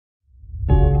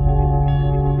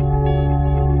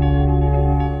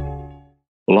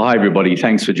Well, hi, everybody.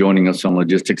 Thanks for joining us on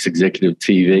Logistics Executive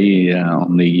TV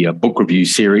on the book review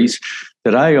series.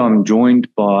 Today, I'm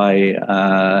joined by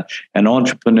an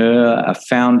entrepreneur, a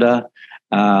founder,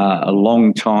 a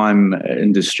long-time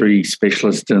industry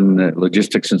specialist in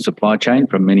logistics and supply chain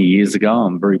from many years ago.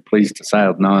 I'm very pleased to say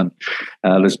I've known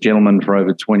this gentleman for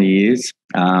over 20 years.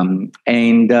 And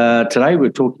today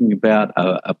we're talking about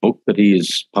a book that he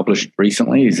has published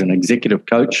recently. He's an executive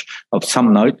coach of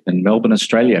some note in Melbourne,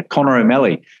 Australia, Conor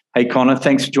O'Malley. Hey, Conor,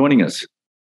 thanks for joining us.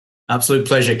 Absolute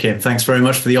pleasure, Kim. Thanks very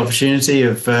much for the opportunity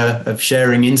of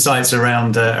sharing insights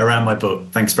around my book.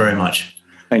 Thanks very much.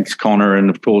 Thanks, Conor. And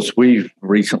of course, we've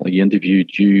recently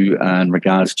interviewed you in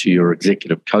regards to your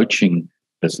executive coaching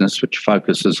business, which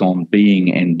focuses on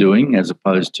being and doing as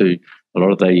opposed to a lot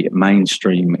of the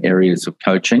mainstream areas of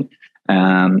coaching.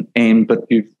 But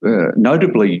you've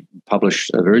notably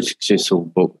published a very successful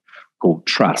book called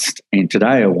Trust. And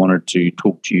today I wanted to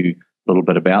talk to you a little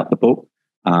bit about the book,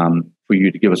 for you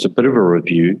to give us a bit of a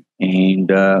review. And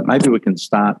maybe we can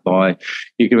start by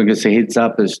you giving us a heads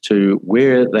up as to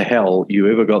where the hell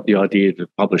you ever got the idea to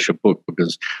publish a book,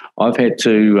 because I've had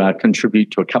to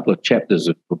contribute to a couple of chapters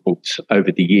of books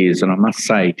over the years. And I must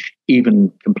say,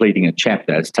 even completing a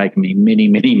chapter has taken me many,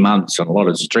 many months and a lot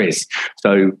of stress.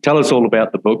 So tell us all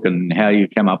about the book and how you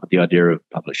came up with the idea of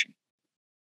publishing.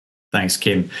 Thanks,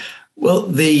 Kim. Well,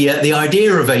 the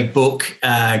idea of a book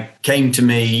came to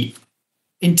me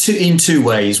in two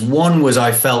ways. One was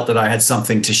I felt that I had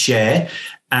something to share,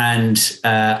 and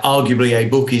arguably a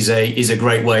book is a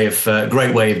great way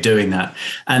of doing that.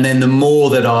 And then the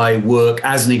more that I work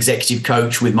as an executive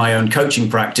coach with my own coaching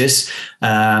practice,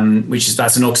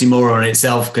 that's an oxymoron in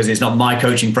itself, because it's not my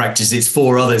coaching practice, it's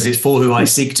for others, it's for who I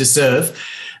seek to serve.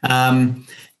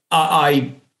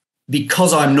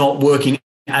 Because I'm not working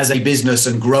as a business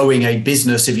and growing a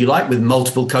business, if you like, with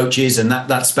multiple coaches and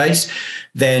that space,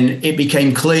 then it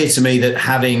became clear to me that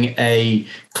having a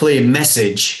clear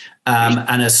message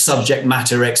and a subject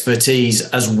matter expertise,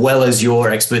 as well as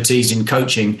your expertise in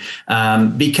coaching,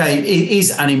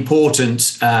 is an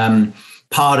important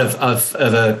part of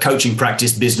a coaching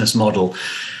practice business model.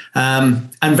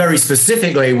 And very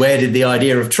specifically, where did the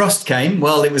idea of trust came?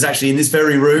 Well, it was actually in this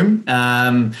very room,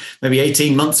 maybe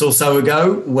 18 months or so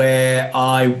ago, where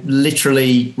I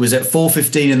literally was at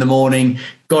 4:15 in the morning,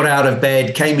 got out of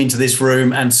bed, came into this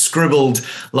room and scribbled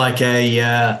like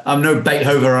I'm no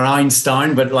Beethoven or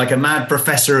Einstein, but like a mad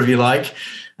professor, if you like.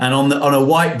 And on a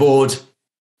whiteboard,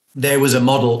 there was a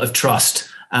model of trust.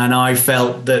 And I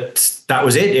felt that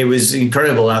was it. It was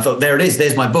incredible. And I thought, there it is.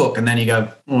 There's my book. And then you go,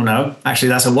 oh, no, actually,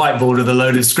 that's a whiteboard with a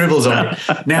load of scribbles on it.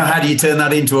 Now, how do you turn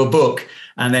that into a book?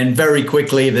 And then very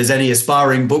quickly, if there's any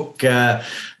aspiring book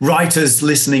writers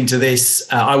listening to this,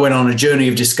 I went on a journey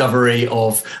of discovery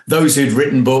of those who'd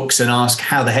written books and asked,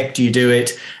 how the heck do you do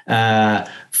it?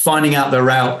 Finding out the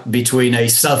route between a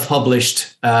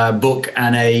self-published book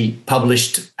and a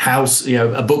published house,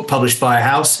 a book published by a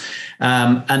house.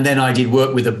 And then I did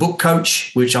work with a book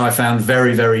coach, which I found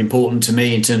very, very important to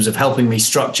me in terms of helping me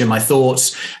structure my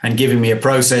thoughts and giving me a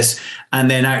process. And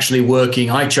then actually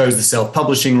I chose the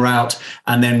self-publishing route,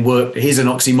 and then here's an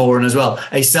oxymoron as well,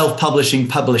 a self-publishing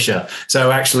publisher.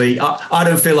 So actually, I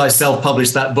don't feel I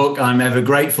self-published that book. I'm ever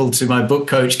grateful to my book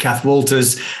coach, Kath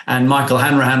Walters, and Michael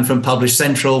Hanrahan from Publish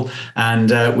Central. And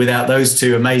without those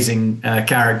two amazing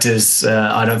characters,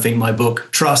 I don't think my book,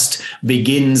 Trust,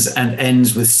 begins and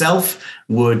ends with self,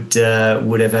 would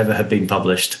have ever have been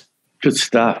published. Good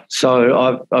stuff.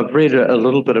 So I've read a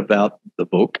little bit about the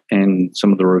book and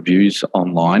some of the reviews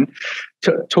online.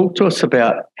 Talk to us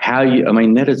about how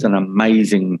that is an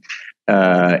amazing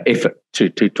effort to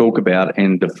talk about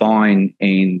and define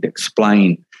and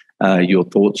explain your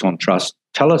thoughts on trust.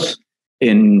 Tell us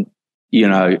in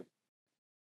 30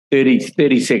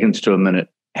 seconds to a minute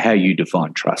how you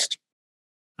define trust.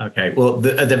 Okay, well,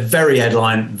 the very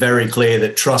headline, very clear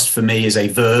that trust for me is a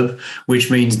verb,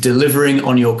 which means delivering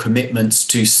on your commitments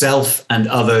to self and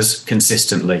others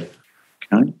consistently.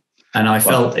 Okay. And I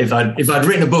felt if I'd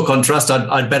written a book on trust,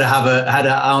 I'd better had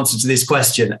an answer to this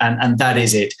question, and that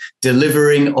is it: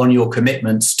 delivering on your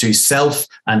commitments to self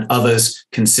and others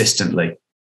consistently.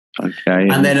 Okay.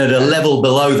 And then at a level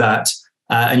below that,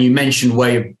 and you mentioned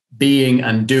way of being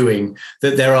and doing,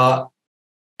 that there are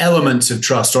elements of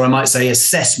trust, or I might say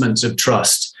assessments of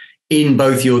trust, in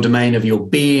both your domain of your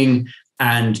being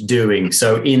and doing.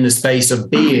 So in the space of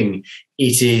being,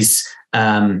 it is,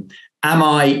 am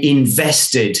I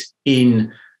invested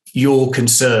in your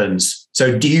concerns?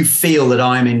 So do you feel that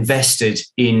I'm invested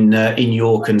in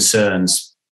your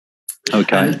concerns?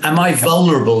 Okay. And am I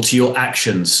vulnerable to your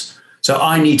actions? So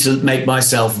I need to make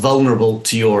myself vulnerable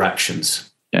to your actions.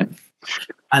 Yeah.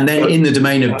 And then in the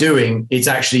domain of doing, it's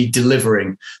actually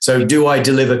delivering. So do I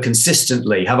deliver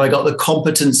consistently? Have I got the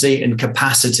competency and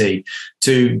capacity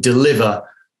to deliver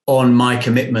on my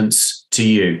commitments to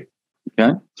you?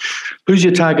 Okay. Who's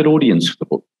your target audience for the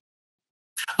book?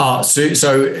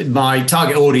 So my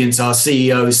target audience are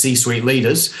CEOs, C-suite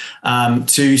leaders,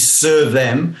 to serve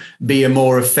them be a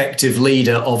more effective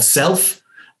leader of self.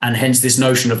 And hence this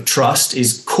notion of trust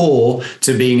is core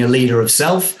to being a leader of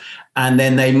self. And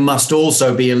then they must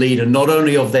also be a leader, not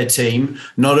only of their team,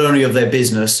 not only of their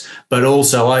business, but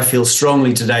also I feel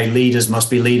strongly today, leaders must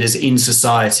be leaders in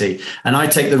society. And I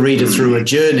take the reader through a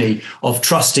journey of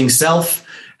trusting self,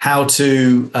 how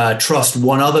to trust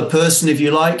one other person, if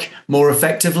you like, more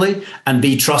effectively and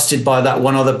be trusted by that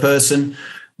one other person,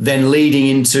 then leading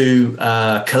into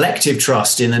collective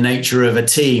trust in the nature of a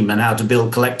team and how to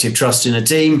build collective trust in a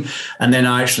team. And then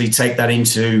I actually take that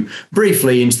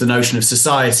briefly into the notion of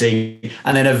society,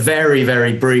 and then a very,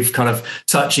 very brief kind of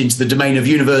touch into the domain of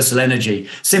universal energy,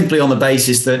 simply on the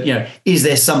basis that, is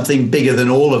there something bigger than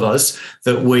all of us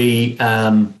that we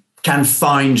can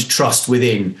find trust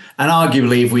within? And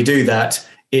arguably, if we do that,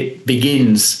 it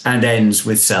begins and ends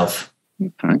with self.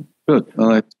 Okay, good.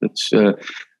 Well,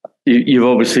 you've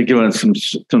obviously given us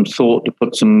some thought to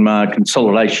put some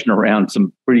consolidation around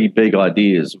some pretty big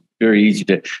ideas. Very easy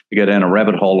to go down a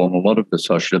rabbit hole on a lot of this,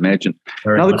 I should imagine.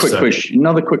 Another quick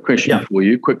question for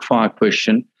you, quick fire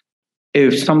question.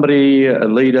 If somebody, a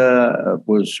leader,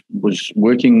 was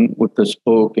working with this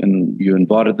book and you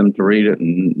invited them to read it,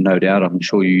 and no doubt I'm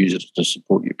sure you use it to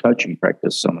support your coaching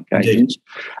practice on occasions,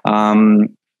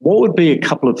 what would be a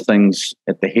couple of things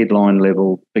at the headline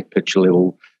level, big picture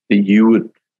level, that you would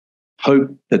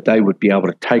hope that they would be able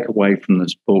to take away from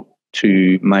this book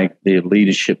to make their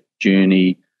leadership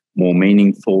journey more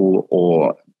meaningful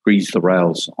or grease the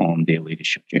rails on their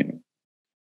leadership journey?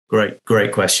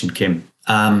 Great question, Kim.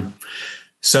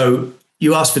 So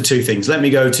you asked for two things. Let me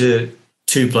go to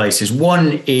two places.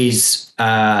 One is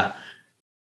the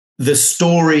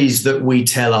stories that we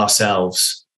tell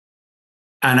ourselves,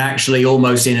 and actually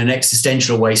almost in an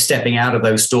existential way, stepping out of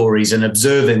those stories and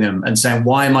observing them and saying,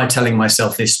 why am I telling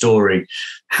myself this story?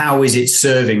 How is it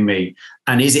serving me?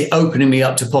 And is it opening me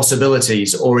up to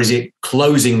possibilities, or is it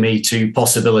closing me to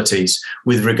possibilities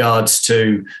with regards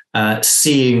to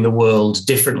seeing the world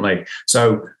differently?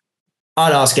 So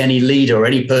I'd ask any leader or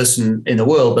any person in the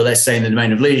world, but let's say in the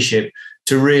domain of leadership,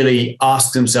 to really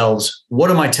ask themselves, what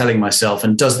am I telling myself,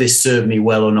 and does this serve me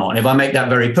well or not? And if I make that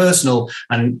very personal,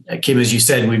 and Kim, as you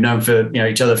said, we've known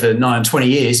each other for 20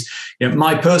 years.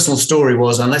 My personal story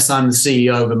was, unless I'm the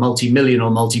CEO of a multi-million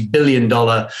or multi-billion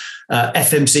dollar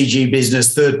FMCG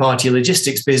business, third-party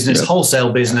logistics business,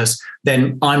 wholesale business,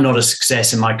 then I'm not a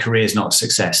success and my career is not a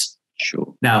success.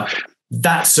 Sure. Now,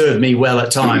 that served me well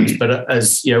at times, but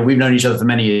as we've known each other for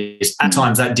many years, at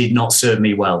times that did not serve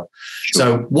me well. Sure.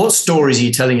 So what stories are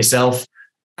you telling yourself,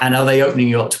 and are they opening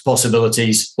you up to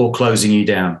possibilities or closing you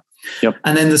down? Yep.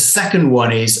 And then the second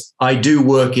one is, I do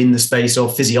work in the space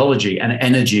of physiology and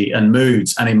energy and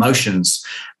moods and emotions,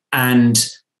 and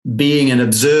being an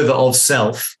observer of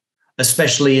self,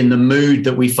 especially in the mood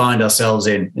that we find ourselves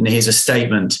in. And here's a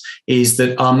statement, is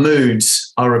that our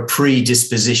moods are a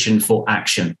predisposition for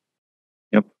action.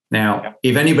 Now,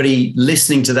 if anybody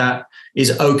listening to that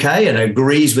is okay and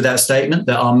agrees with that statement,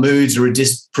 that our moods are a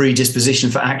predisposition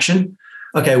for action,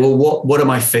 okay, well, what am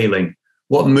I feeling?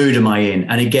 What mood am I in?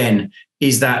 And again,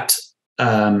 is that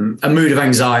a mood of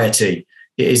anxiety?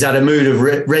 Is that a mood of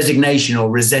resignation or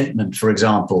resentment, for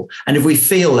example? And if we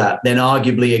feel that, then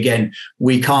arguably, again,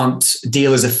 we can't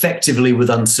deal as effectively with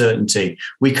uncertainty.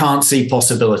 We can't see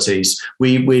possibilities.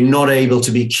 We're not able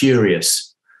to be curious.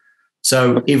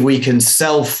 So if we can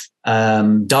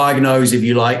self-diagnose, if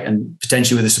you like, and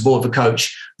potentially with the support of a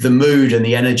coach, the mood and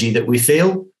the energy that we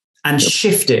feel, and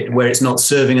shift it where it's not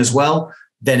serving us well,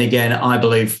 then again, I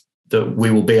believe that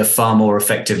we will be a far more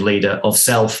effective leader of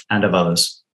self and of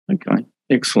others. Okay,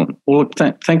 excellent. Well,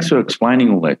 thanks for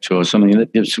explaining all that to us. I mean,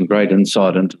 that gives some great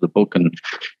insight into the book, and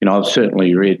I've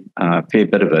certainly read a fair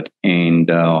bit of it,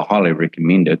 and I highly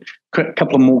recommend it. A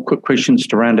couple of more quick questions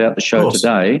to round out the show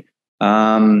today.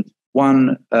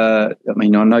 One, I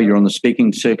know you're on the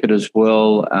speaking circuit as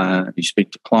well. You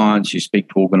speak to clients, you speak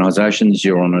to organisations.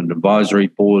 You're on advisory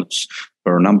boards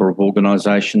for a number of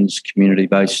organisations,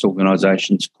 community-based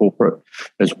organisations, corporate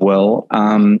as well.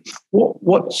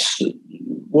 What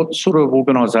sort of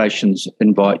organisations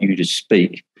invite you to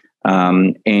speak?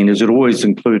 And does it always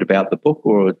include about the book,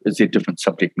 or is there different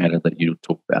subject matter that you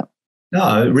talk about?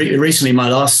 No, recently my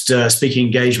last speaking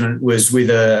engagement was with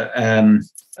a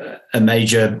a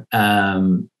major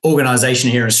organization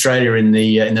here in Australia in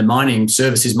the mining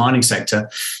sector,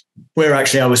 where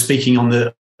actually I was speaking on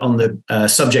the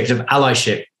subject of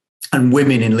allyship and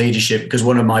women in leadership, because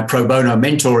one of my pro bono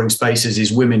mentoring spaces is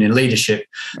women in leadership.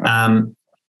 And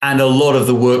a lot of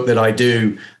the work that I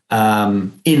do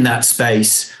in that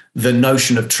space, the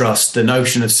notion of trust, the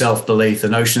notion of self-belief, the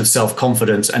notion of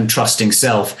self-confidence and trusting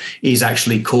self is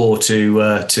actually core to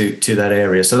that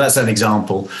area. So that's an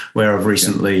example where I've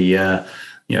recently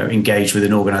engaged with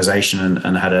an organization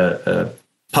and had a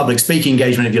public speaking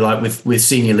engagement, if you like, with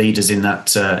senior leaders in that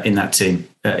team,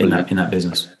 in that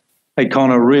business. Hey,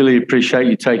 Conor, really appreciate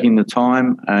you taking the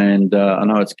time. And I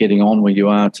know it's getting on where you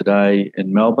are today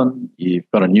in Melbourne.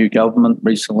 You've got a new government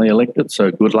recently elected,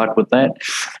 so good luck with that.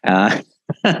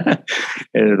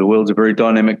 The world's a very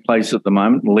dynamic place at the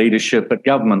moment. Leadership at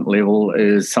government level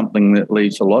is something that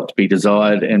leaves a lot to be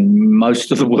desired in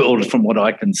most of the world, from what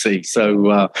I can see.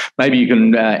 So maybe you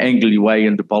can angle your way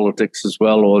into politics as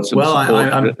well.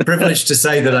 I'm privileged to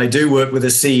say that I do work with a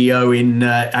CEO in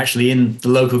the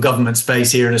local government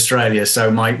space here in Australia.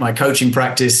 So my coaching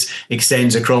practice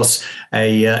extends across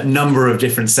a number of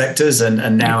different sectors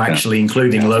and now actually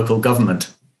including local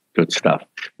government. Good stuff.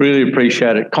 Really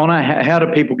appreciate it. Conor, how do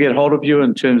people get hold of you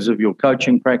in terms of your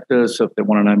coaching practice? If they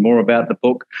want to know more about the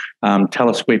book, tell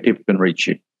us where people can reach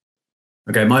you.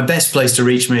 Okay, my best place to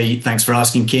reach me, thanks for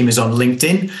asking, Kim, is on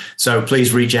LinkedIn. So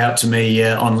please reach out to me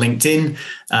on LinkedIn.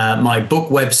 My book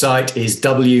website is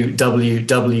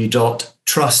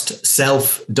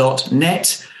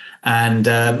www.trustself.net, and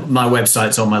my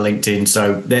website's on my LinkedIn.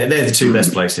 So they're the two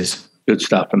best places. Good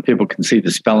stuff. And people can see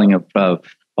the spelling of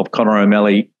Conor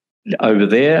O'Malley over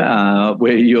there,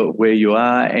 where you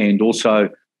are, and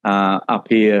also up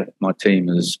here, my team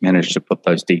has managed to put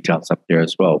those details up there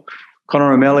as well.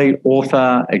 Conor O'Malley,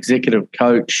 author, executive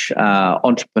coach,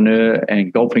 entrepreneur,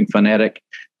 and golfing fanatic,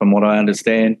 from what I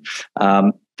understand.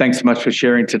 Thanks so much for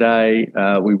sharing today.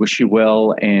 We wish you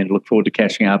well and look forward to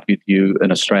catching up with you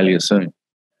in Australia soon.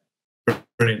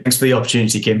 Brilliant. Thanks for the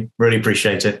opportunity, Kim. Really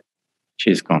appreciate it.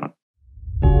 Cheers, Conor.